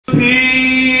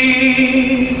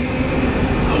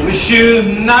wish you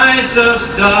nights of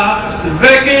stars to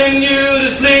beckon you to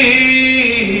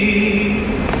sleep.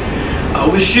 I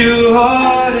wish you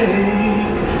heartache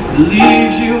that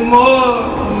leaves you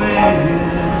more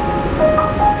man.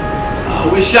 I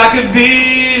wish I could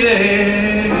be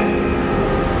there,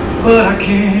 but I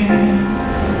can't.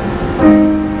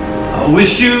 I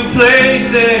wish you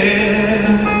places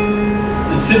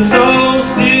that sit so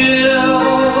still,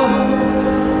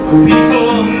 where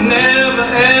people never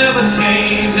ever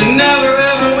change and never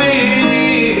ever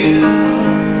will.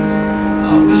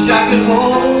 I wish I could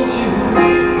hold you,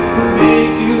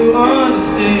 make you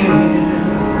understand.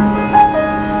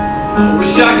 I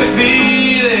wish I could be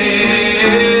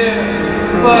there,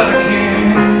 but I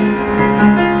can't.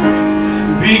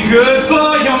 Be good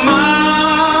for your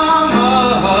mama,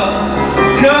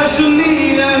 'cause she'll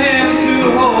need a hand to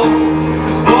hold.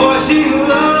 'Cause boy, she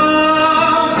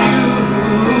loves you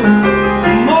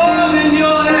more than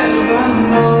you'll ever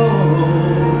know.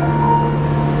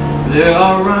 There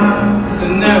are rhymes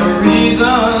and there are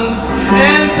reasons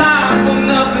and times when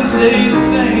nothing stays the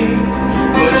same.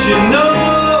 But you know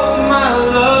my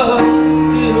love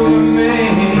still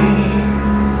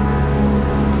remains.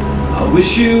 I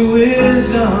wish you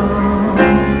wisdom